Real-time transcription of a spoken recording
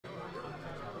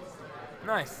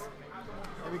Nice.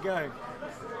 There we go.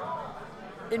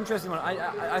 Interesting one.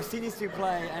 I've seen these two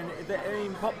play, and I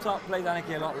mean, Poptart plays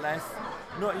Anaky a lot less.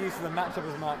 Not used to the matchup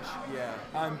as much. Yeah.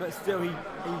 But still, he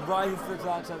rises to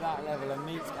that level and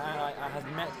has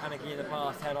met Anaky in the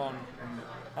past head on.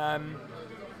 I'm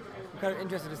kind of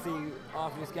interested to see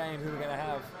after this game who we're going to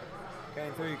have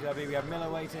going through. Because we have Miller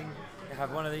waiting. We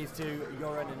have one of these two.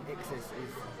 Yoren and Ixis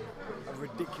is a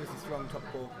ridiculously strong top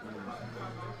 4.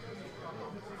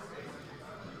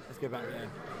 Let's go back there.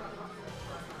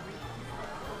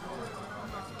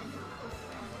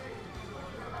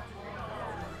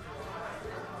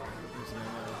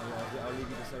 I'll leave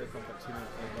you to set a contact 2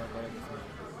 minutes.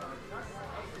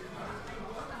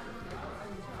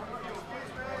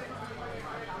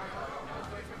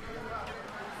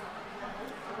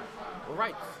 All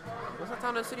right. Was that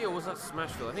Town and City or was that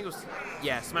Smashville? I think it was,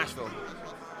 yeah, Smashville.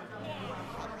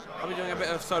 I'll be doing a bit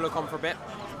of solo comp for a bit.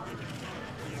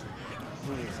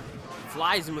 Ooh.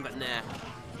 Flies in with that nair.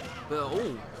 But,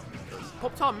 oh,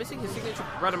 Poptart missing his signature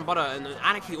bread and butter, and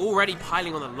Anaky already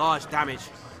piling on the large damage.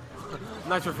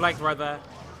 Nice reflect right there.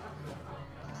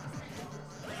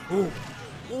 Ooh.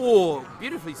 Oh,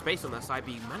 beautifully spaced on that side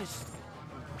B. Managed to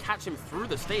catch him through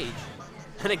the stage.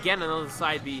 And again, another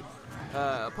side B.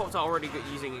 Poptart already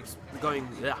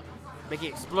making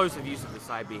explosive use of the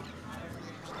side B.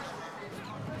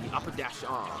 The upper dash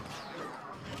arm.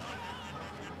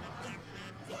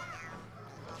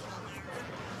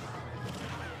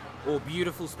 Oh,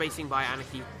 beautiful spacing by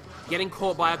Anaky. Getting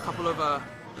caught by a couple of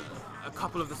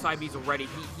the side Bs already.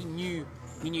 He knew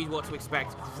what to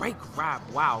expect. Great grab,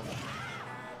 wow.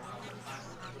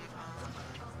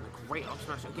 Great up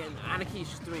smash again. Anaky is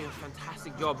just doing a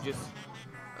fantastic job, just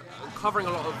covering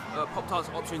a lot of Poptart's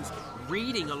options,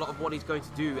 reading a lot of what he's going to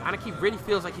do. Anaky really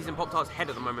feels like he's in Poptart's head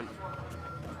at the moment.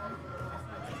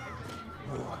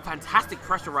 Oh, fantastic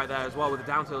pressure right there as well with the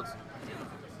down tilts.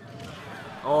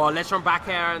 Oh, let's run back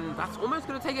air, and that's almost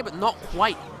going to take it, but not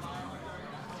quite.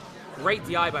 Great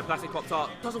DI by Plastic Poptart.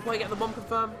 Doesn't quite get the bomb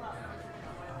confirmed.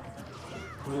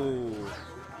 Ooh.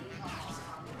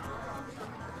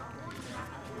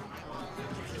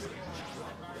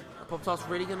 Poptart's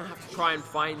really going to have to try and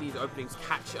find these openings,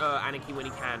 catch Anaky when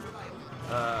he can.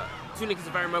 Tunic is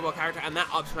a very mobile character, and that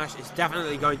up smash is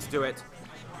definitely going to do it.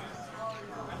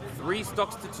 3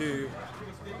 stocks to 2.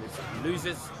 This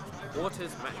loses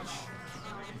quarters match.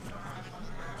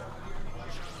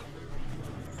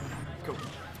 Cool.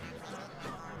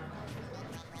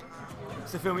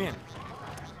 So fill me in.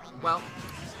 Well,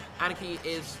 Anaky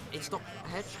is a stock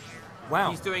ahead.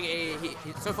 Wow. He's doing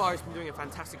so far he's been doing a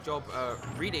fantastic job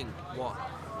reading what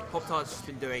Poptart's just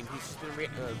been doing. He's just been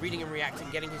reading and reacting,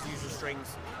 getting his usual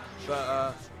strings.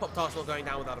 But Poptart's not going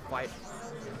down without a fight.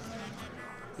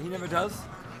 He never does.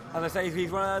 As I say,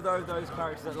 he's one of those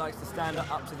characters that likes to stand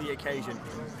up to the occasion.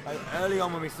 Early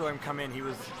on when we saw him come in, he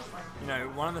was,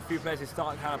 one of the few players who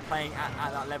started kind of playing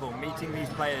at that level, meeting these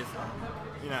players,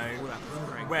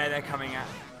 where they're coming at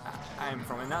him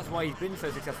from. And that's why he's been so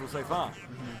successful so far.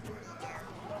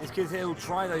 It's because he'll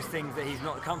try those things that he's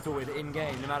not comfortable with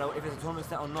in-game, no matter if it's a tournament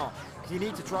set or not. Because you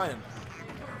need to try them.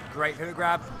 Great pivot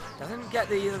grab. Doesn't get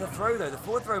the throw, though. The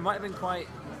forward throw might have been quite...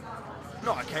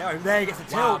 Not a KO. There he gets a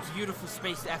tilt. Wow, beautiful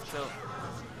spaced F tilt.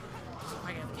 Doesn't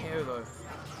quite get the KO, though.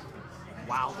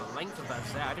 Wow, the length of that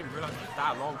set. I didn't realize it was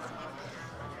that long.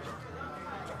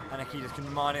 Anaky just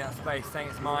commanding that space, saying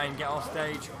it's mine, get off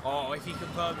stage. Oh, if he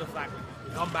confirmed the fact,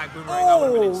 comeback boomerang, that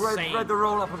would have been insane. Read the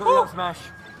roll up, I got the up smash.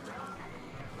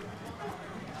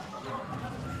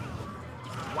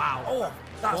 Wow. Oh,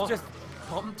 that's just...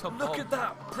 Bomb to bomb. Look at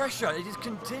that pressure. It's just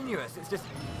continuous. It's just...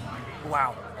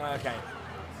 Wow. Okay.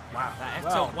 Wow. That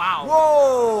F tilt, wow.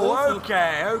 Whoa!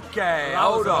 Okay.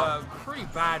 Hold on. A pretty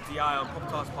bad DI on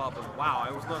Poptart's part, but wow,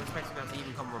 I was not expecting that to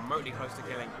even come remotely close to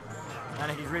killing.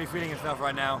 And he's really feeling himself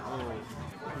right now. Ooh.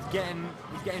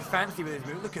 He's getting fancy with his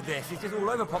move. Look at this. He's just all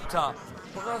over Poptart.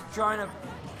 Poptart's trying to...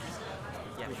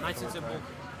 Yeah, nice and simple.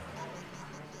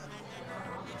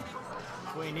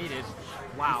 That's what he needed.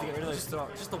 Wow. To get rid of those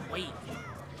stocks. Just the weight.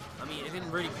 I mean, it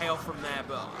didn't really pay off from there,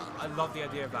 but I love the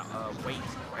idea of that weight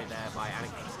right there by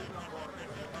Anaky.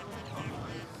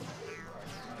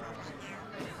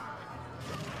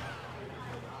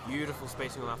 Beautiful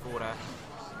spacing on that forward air.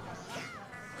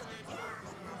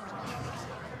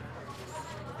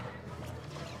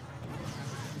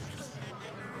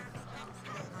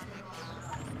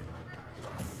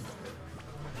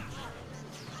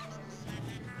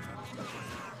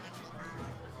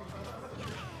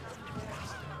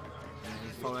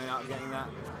 Following up, getting that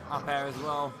up air as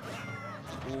well.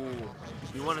 Ooh,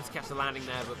 we wanted to catch the landing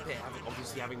there, but Pitt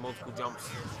obviously having multiple jumps.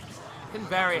 Can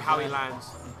vary how he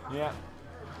lands. Yeah.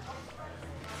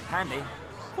 handy.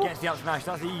 Gets the up smash.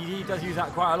 He does use that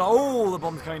quite a lot. Oh, the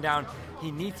bomb's coming down. He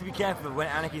needs to be careful when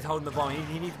Anaky's holding the bomb.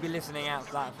 He needs to be listening out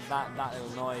for that little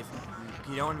noise.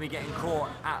 You don't want to be getting caught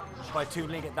by Toon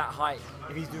Link at that height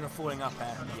if he's doing a falling up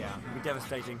air. Yeah. It would be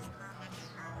devastating.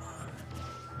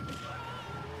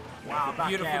 Wow,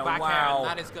 beautiful back air, and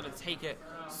that is going to take it.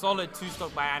 Solid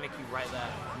 2-stock by Anaky right there.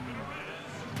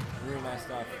 Really nice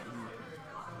stuff.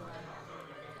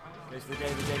 Goes for the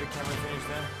David Cameron finish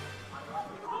there.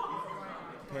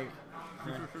 Pig.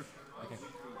 Okay.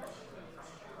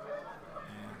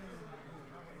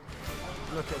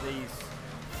 Look at these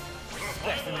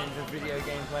specimens of video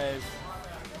game players.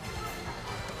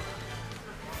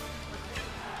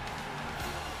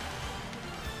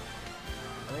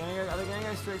 Are they going to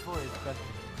go straight forward?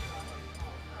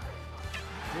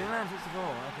 Greenland 64,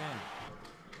 okay.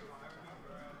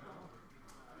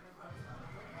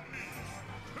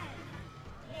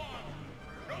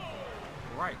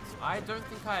 Right, I don't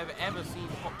think I've ever seen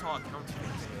Poptart counter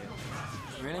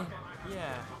here. Really?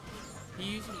 Yeah. He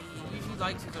usually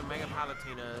likes his Omega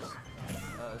Palatinas,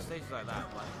 stages like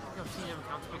that, but I think I've seen him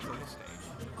counter on this stage.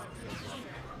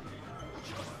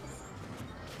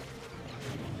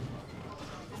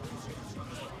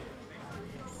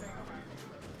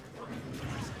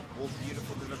 Oh,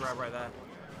 beautiful pivot grab right there.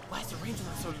 Why is the range on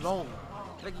that so long?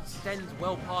 Like, he extends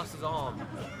well past his arm.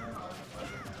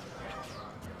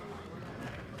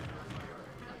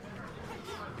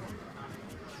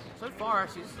 So far,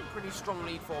 actually, this is a pretty strong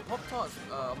lead for Poptart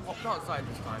side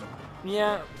this time.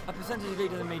 Yeah, a percentage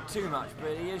lead doesn't mean too much,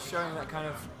 but he is showing that kind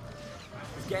of.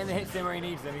 He's getting the hits in where he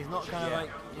needs them. He's not kind of like,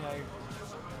 you know.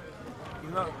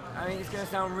 He's not. I mean, it's going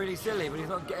to sound really silly, but he's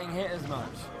not getting hit as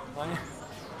much. Like,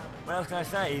 what else can I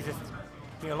say? He's just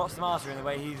being a lot smarter in the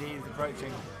way he's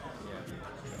approaching.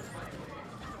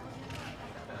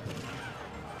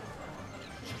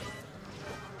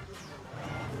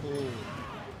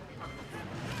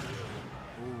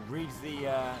 Reads the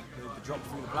drop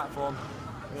through the platform.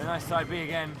 With a nice side B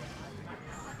again.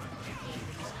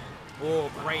 Oh,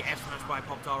 great F smash by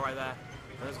Poptart right there.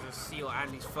 That's going to seal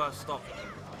Andy's first stop.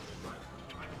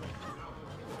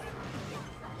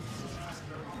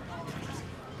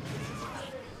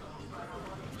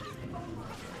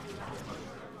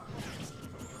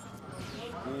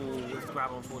 Ooh, with the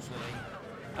grab, unfortunately.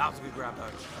 That was a good grab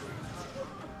though.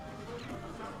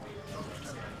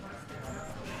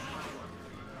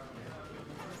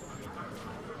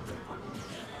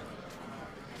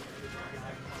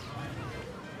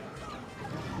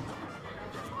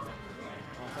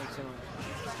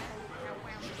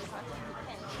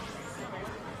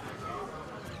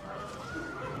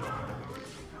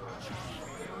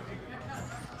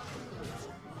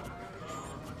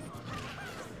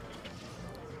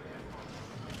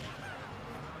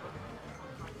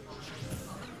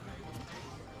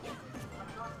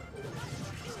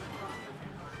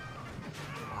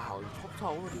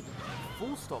 Already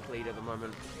full stock lead at the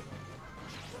moment.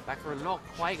 Back throw not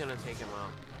quite gonna take him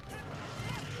out.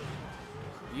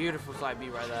 Beautiful side B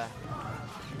right there.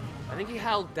 I think he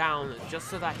held down just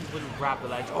so that he wouldn't grab the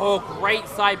ledge. Oh, great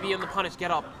side B on the punish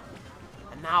get up.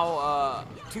 And now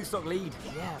 2-stock lead.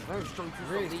 Yeah, very strong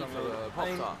 2-stock lead for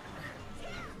Poptart.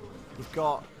 He's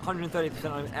got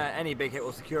 130% on any big hit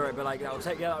will secure it, but like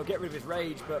that'll get rid of his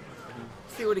rage, but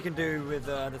see what he can do with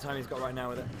the time he's got right now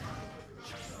with it.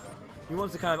 He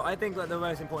wants to kind of, I think like the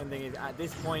most important thing is at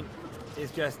this point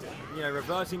is just, you know,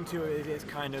 reverting to his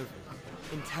kind of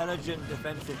intelligent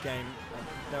defensive game.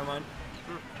 Never mind.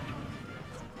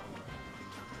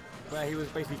 Where he was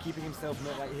basically keeping himself,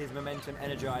 like his momentum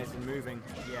energized and moving.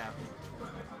 Yeah.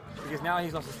 Because now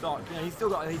he's lost a stock. You know, he's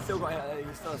still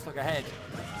a stock ahead.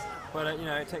 But you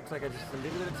know, it takes like just a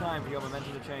little bit of time for your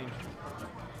momentum to change.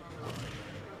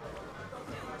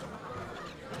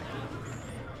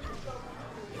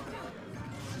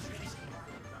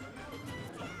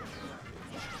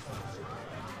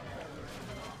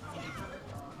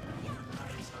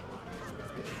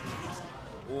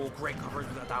 Oh, great coverage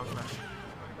with that down smash.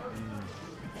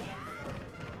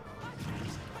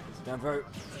 Down throw.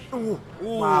 Ooh.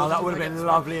 Wow, that would have been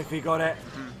lovely if he got it.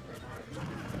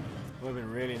 Would have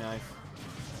been really nice.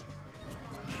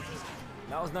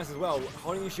 That was nice as well.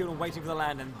 Holding your shield and waiting for the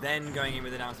land and then going in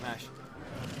with a down smash.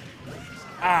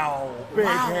 Ow! Big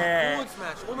hit! Forward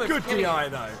smash. Almost good DI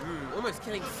though. Almost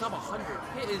killing sub 100.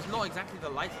 Hit is not exactly the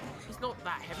lightest. He's not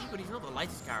that heavy, but he's not the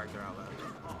lightest character out there.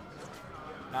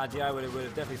 DI would have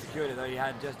definitely secured it though. He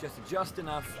had just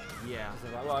enough. Yeah.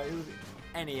 Well, it was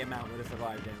any amount would have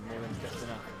survived him, more than just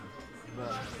enough.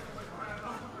 But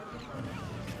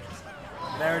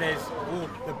there it is. Ooh,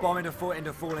 the bomb into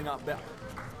falling up air.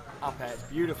 It's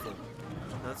beautiful.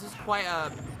 Now, this is quite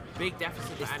a big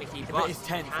deficit for Anaky, but it's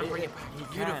tense. He can bring it back. He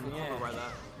Beautiful can, yeah. combo right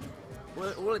there.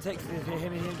 Well, all it takes is for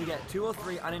him to get 2 or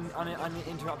 3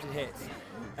 uninterrupted hits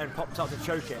and Poptart to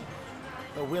choke him.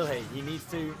 Or will he? He needs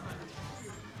to...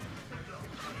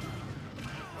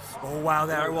 Oh, wow,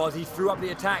 there it was. He threw up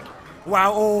the attack.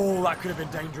 Wow, oh, that could have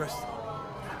been dangerous.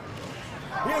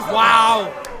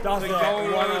 Wow! Does the it?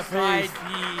 goal What on a the side piece.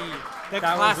 The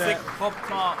That was classic it.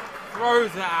 Poptart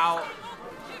throws it out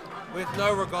with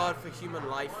no regard for human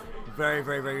life. Very,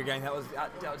 very, very good game. That was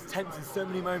tense in so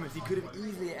many moments. He could have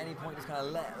easily at any point just kind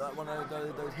of let one of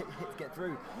those hits get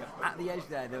through. At the edge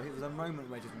there, it was a moment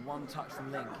where just one touch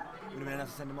from Link would have been enough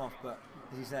to send him off. But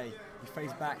as you say, he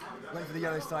faced back, went for the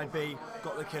yellow side B,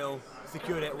 got the kill,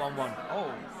 secured it 1-1.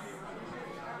 Oh,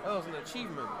 that was an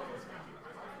achievement.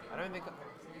 I don't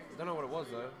know what it was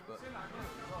though. But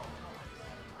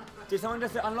did someone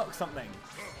just unlock something?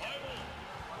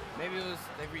 maybe it was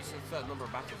they've reached a certain number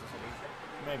of battles or something.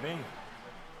 Maybe.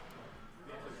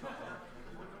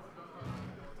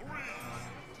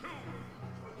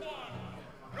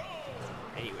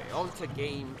 Anyway, on to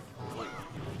game 3.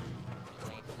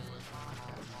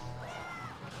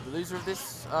 The loser of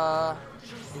this,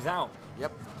 He's out.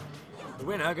 yep, The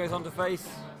winner goes on to face...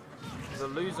 the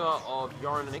loser of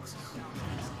Yoran and Ixis.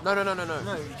 No.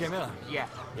 No, Jay Miller. Yeah.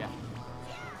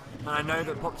 And I know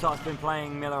that Poptart's been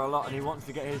playing Miller a lot and he wants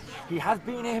to get his... He has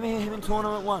beaten him in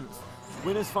tournament once.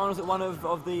 Winners finals at one of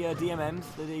the DMMs,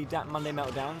 the DAT Monday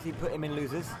Meltdowns. He put him in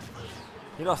losers.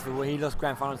 He lost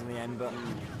grand finals in the end, but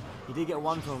he did get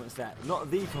one tournament set. Not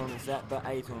the tournament set, but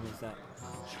a tournament set.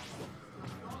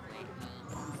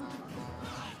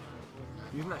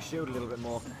 Using that shield a little bit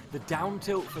more. The down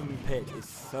tilt from Pit is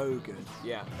so good.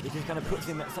 Yeah. It just kind of puts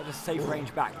him at such a safe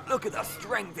range back. Look at the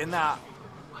strength in that.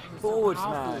 Forward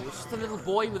smash. It's just a little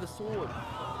boy with a sword.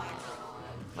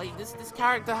 Like this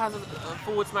character has a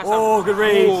forward smash. Oh, good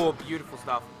read. Oh, beautiful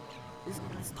stuff. This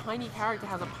tiny character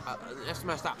has an F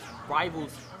smash that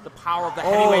rivals the power of the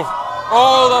heavyweights.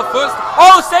 Oh, the first.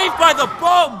 Oh, saved by the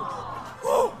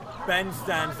bomb. Ben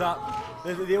stands up.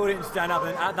 The audience stand up,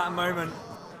 and at that moment,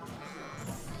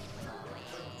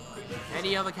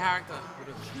 any other character would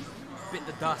have bit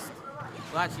the dust.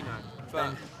 Well, actually, no.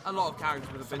 But a lot of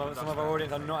characters would have bit the dust. some of our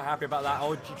audience are not happy about that.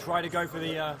 Oh, you try to go for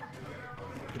the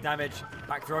damage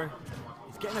back throw.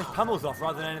 He's getting those pummels off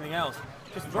rather than anything else.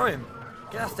 Just throw him.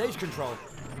 Get that stage control.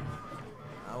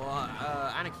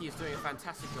 Anaky is doing a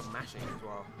fantastic job mashing as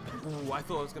well. Ooh, I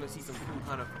thought I was going to see some cool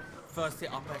kind of first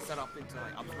hit up air set up into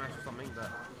like up smash or something,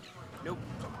 but nope.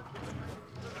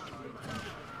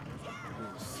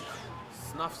 Ooh,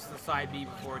 snuffs the side B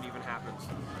before it even happens.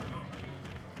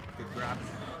 Good grab.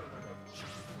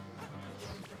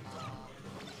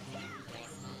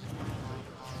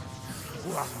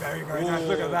 Ooh, that's very, very nice.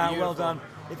 Look at that. Beautiful. Well done.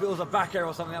 If it was a back air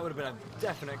or something, that would have been a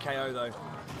definite KO though.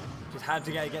 Just had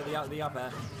to get the up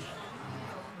air.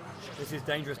 This is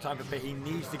dangerous time for Pit. He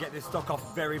needs to get this stock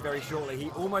off very, very shortly. He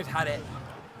almost had it.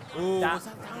 Ooh, was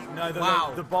that down? No,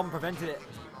 Wow. the bomb prevented it.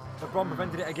 The bomb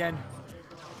prevented it again.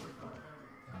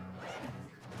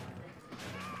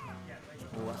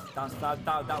 Ooh,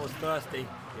 that was thirsty.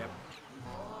 Yep.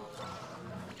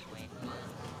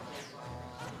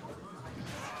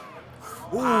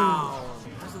 Wow.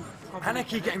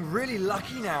 Anaky getting really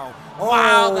lucky now.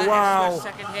 Wow, Oh, that wow.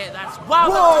 extra second hit. That's wow.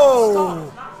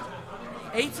 Whoa!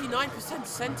 89%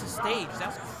 center stage.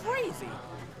 That's crazy.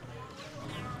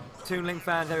 Toon Link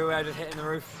fans everywhere just hitting the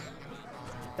roof.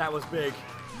 That was big.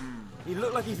 He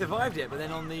looked like he survived it, but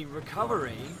then on the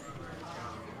recovery,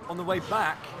 on the way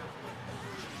back,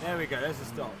 there we go, there's the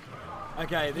stock.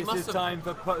 Okay, this is time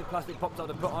for Plastic Poptart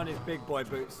to put on his big boy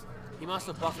boots. He must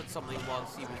have buffered something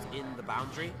whilst he was in the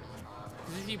boundary.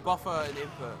 Because if you buffer an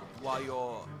input while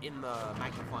you're in the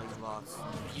magnifying glass,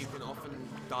 you can often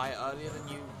die earlier than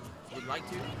you would like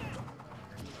to.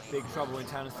 Big trouble in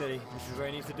Town and City. This is where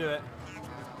he needs to do it.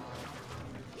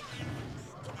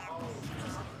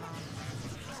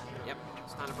 Yep,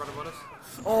 standard brother bonus.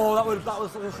 Oh, that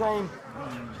was such a shame.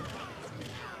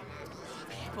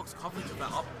 Hitbox coverage of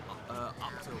that up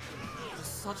tilt.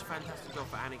 Just such a fantastic job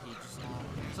for Anaky. Just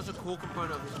such a core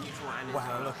component of his neutral and his.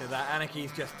 Wow, look at that.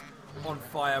 Anaky's just on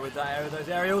fire with those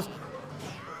aerials.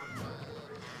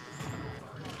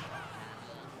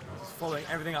 Just following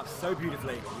everything up so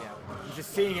beautifully. Yeah. He's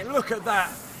just seeing it. Look at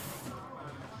that.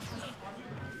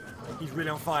 He's really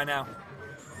on fire now.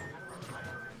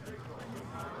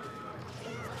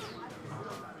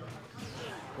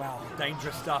 Wow,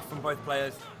 dangerous stuff from both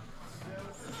players.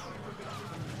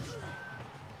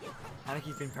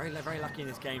 Anaky's been very, very lucky in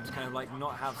this game to kind of like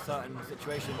not have certain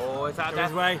situations. Oh, is that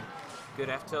his way? Good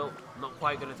F tilt. Not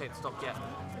quite going to take the stock yet.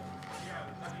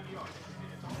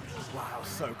 Wow,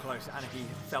 so close. Anaky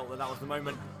felt that was the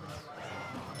moment.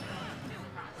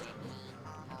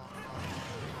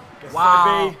 Guess Wow.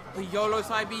 side B. The YOLO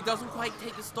side B doesn't quite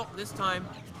take the stock this time.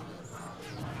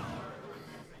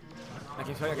 I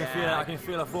can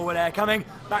feel a forward air coming.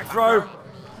 Back throw.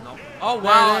 No. Oh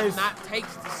wow, There it is. and that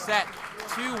takes the set.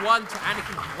 2-1 to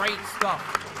Anaky. Great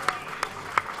stuff.